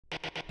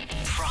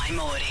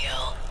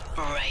Primordial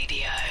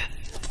Radio.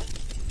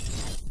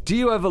 Do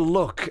you ever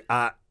look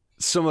at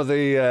some of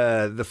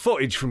the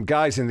footage from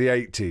guys in the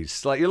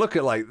 80s? Like, you look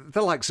at, like,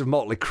 the likes of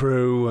Motley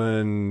Crue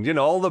and, you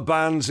know, all the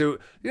bands who,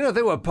 you know,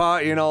 they were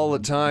partying all the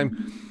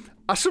time.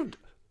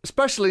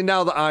 Especially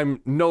now that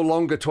I'm no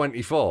longer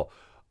 24,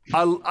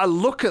 I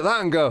look at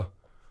that and go,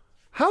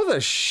 how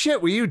the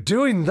shit were you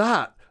doing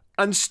that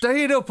and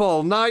staying up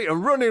all night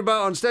and running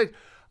about on stage?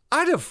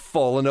 I'd have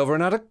fallen over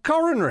and had a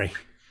coronary.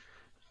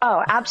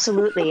 Oh,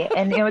 absolutely.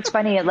 And, you know, it's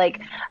funny,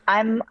 like,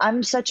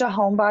 I'm such a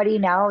homebody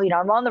now. You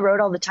know, I'm on the road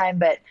all the time,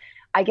 but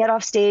I get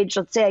off stage.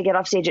 Let's say I get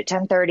off stage at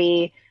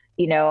 10:30.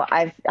 You know,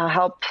 I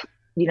help,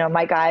 you know,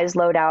 my guys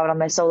load out on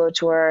my solo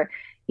tour.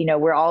 You know,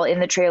 we're all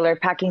in the trailer,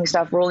 packing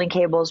stuff, rolling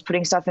cables,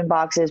 putting stuff in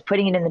boxes,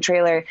 putting it in the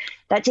trailer.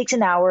 That takes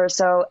an hour or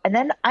so. And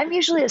then I'm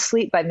usually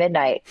asleep by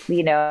midnight.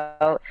 You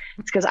know,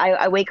 it's because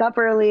I wake up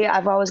early.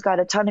 I've always got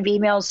a ton of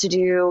emails to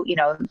do. You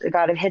know, I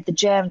got to hit the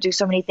gym, do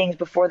so many things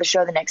before the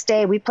show the next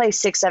day. We play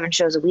 6-7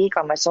 shows a week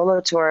on my solo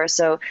tour.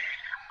 So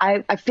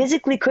I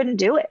physically couldn't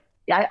do it.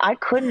 I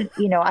couldn't,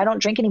 you know, I don't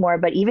drink anymore.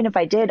 But even if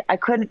I did, I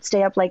couldn't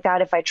stay up like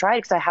that if I tried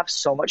because I have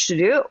so much to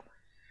do.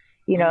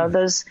 You know,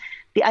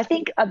 I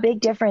think a big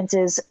difference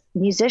is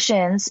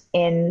musicians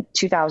in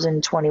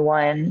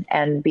 2021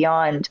 and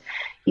beyond,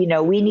 you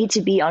know, we need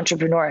to be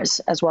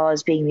entrepreneurs as well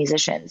as being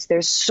musicians.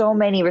 There's so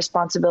many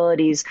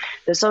responsibilities,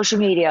 the social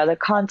media, the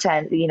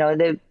content, you know,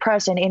 the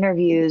press and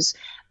interviews,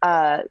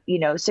 you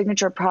know,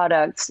 signature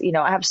products. You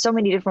know, I have so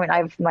many different, I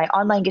have my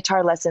online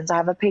guitar lessons. I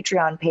have a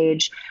Patreon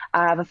page.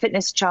 I have a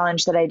fitness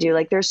challenge that I do.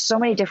 Like, there's so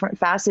many different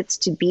facets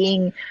to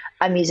being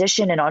a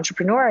musician and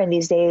entrepreneur. And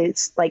these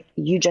days, like,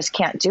 you just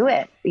can't do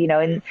it. You know,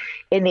 in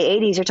the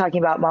 80s, you're talking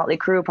about Motley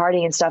Crue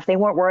partying and stuff. They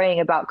weren't worrying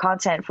about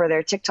content for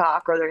their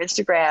TikTok or their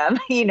Instagram.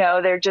 You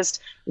know, they're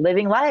just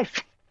living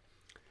life.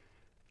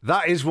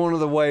 That is one of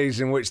the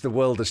ways in which the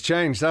world has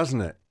changed,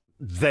 hasn't it?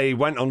 They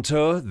went on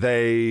tour,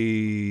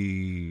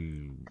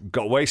 they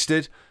got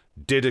wasted,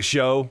 did a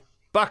show,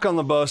 back on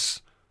the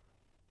bus,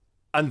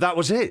 and that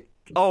was it.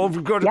 Oh,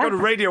 we've got a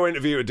radio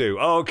interview to do.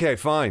 Oh, okay,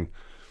 fine.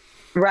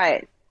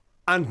 Right.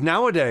 And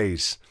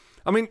nowadays,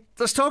 I mean,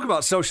 let's talk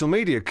about social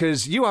media,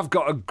 because you have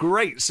got a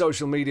great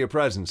social media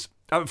presence.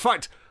 In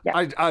fact,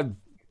 I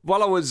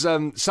while I was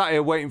sat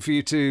here waiting for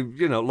you to,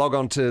 you know, log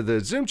on to the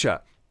Zoom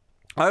chat,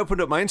 I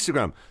opened up my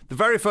Instagram. The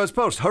very first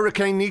post,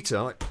 Hurricane Nita.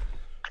 I'm like,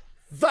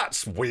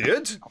 that's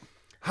weird.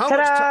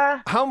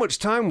 How much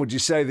time would you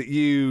say that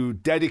you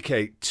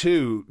dedicate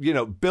to, you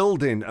know,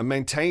 building and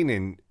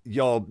maintaining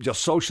your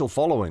social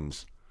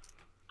followings?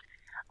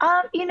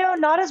 You know,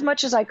 not as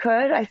much as I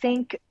could. I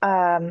think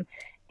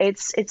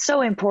it's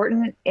so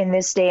important in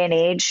this day and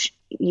age.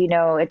 You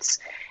know, it's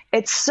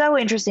so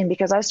interesting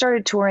because I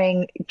started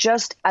touring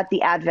just at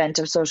the advent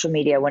of social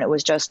media when it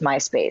was just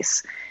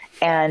MySpace.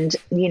 And,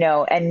 you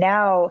know, and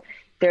now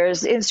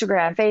there's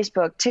Instagram,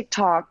 Facebook,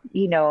 TikTok,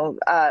 you know,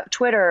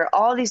 Twitter,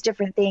 all these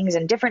different things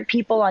and different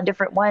people on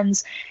different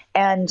ones.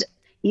 And,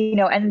 you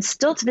know, and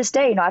still to this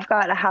day, you know, I've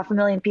got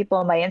 500,000 people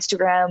on my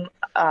Instagram,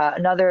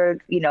 another,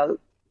 you know,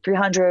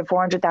 300,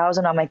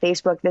 400,000 on my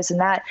Facebook, this and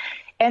that.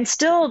 And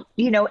still,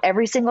 you know,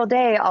 every single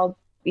day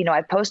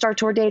I post our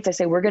tour dates. I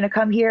say, we're going to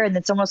come here. And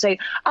then someone will say,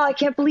 oh, I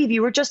can't believe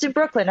you were just in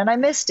Brooklyn and I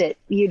missed it.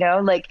 You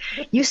know, like,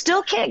 you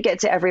still can't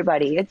get to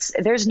everybody.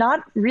 There's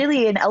not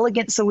really an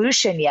elegant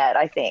solution yet,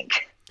 I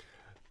think.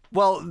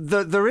 Well,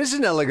 there is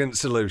an elegant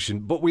solution,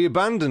 but we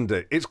abandoned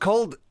it. It's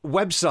called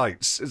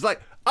websites. It's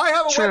like, I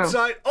have a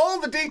website. All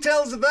the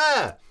details are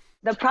there.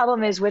 The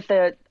problem is with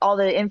all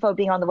the info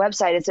being on the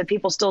website is that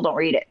people still don't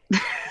read it.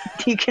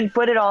 You can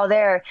put it all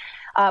there.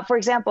 For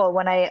example,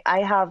 when I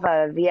have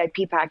a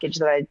VIP package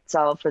that I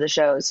sell for the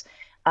shows,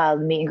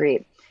 meet and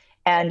greet,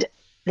 and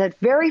the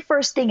very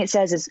first thing it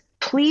says is,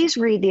 please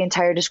read the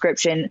entire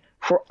description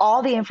for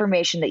all the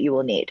information that you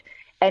will need.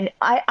 And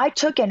I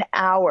took an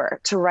hour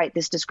to write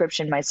this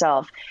description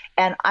myself.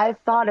 And I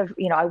thought of,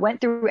 you know, I went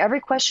through every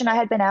question I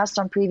had been asked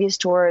on previous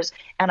tours,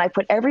 and I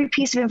put every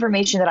piece of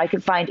information that I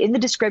could find in the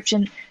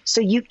description. So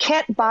you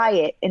can't buy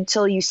it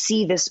until you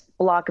see this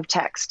block of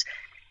text.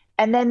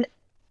 And then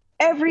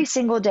every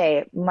single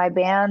day, my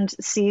band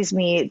sees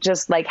me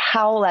just like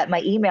howl at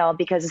my email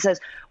because it says,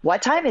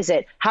 what time is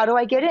it? How do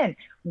I get in?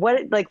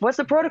 What's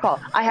the protocol?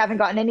 I haven't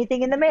gotten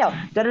anything in the mail.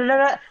 Da, da, da,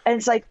 da. And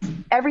it's like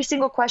every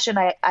single question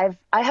I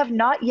have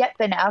not yet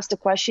been asked a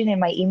question in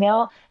my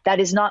email that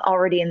is not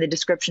already in the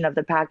description of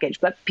the package,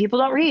 but people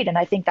don't read. And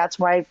I think that's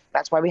why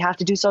we have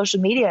to do social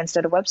media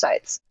instead of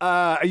websites.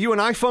 Are you an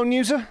iPhone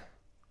user?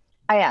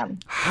 I am.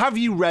 Have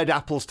you read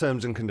Apple's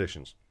terms and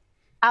conditions?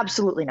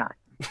 Absolutely not.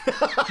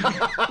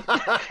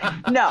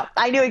 No,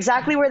 I knew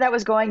exactly where that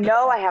was going.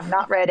 No, I have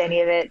not read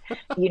any of it.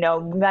 You know,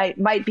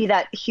 might be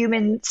that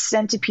human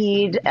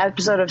centipede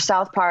episode of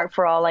South Park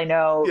for all I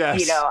know. Yes.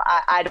 You know,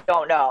 I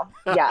don't know.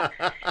 Yeah.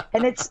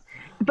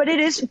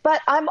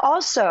 But I'm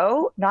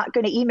also not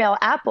going to email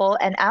Apple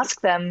and ask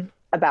them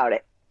about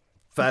it.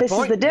 This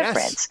is the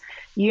difference. Yes.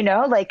 You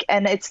know, like,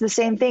 and it's the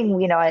same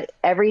thing, you know,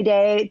 every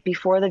day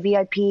before the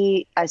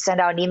VIP, I send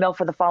out an email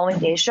for the following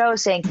day's show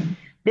saying,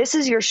 This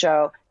is your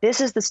show. This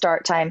is the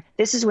start time.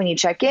 This is when you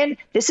check in.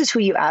 This is who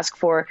you ask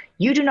for.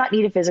 You do not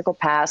need a physical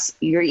pass.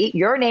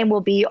 Your name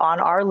will be on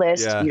our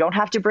list. Yeah. You don't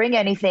have to bring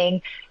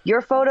anything.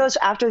 Your photos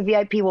after the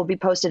VIP will be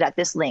posted at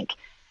this link.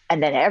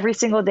 And then every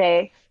single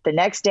day, the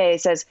next day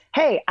it says,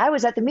 hey, I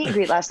was at the meet and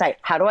greet last night.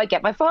 How do I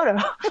get my photo?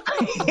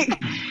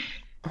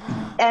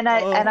 And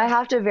I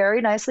have to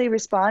very nicely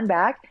respond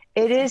back.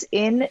 It is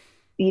in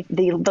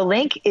the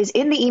link is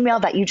in the email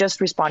that you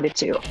just responded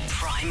to.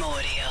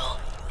 Primordial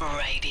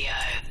Radio.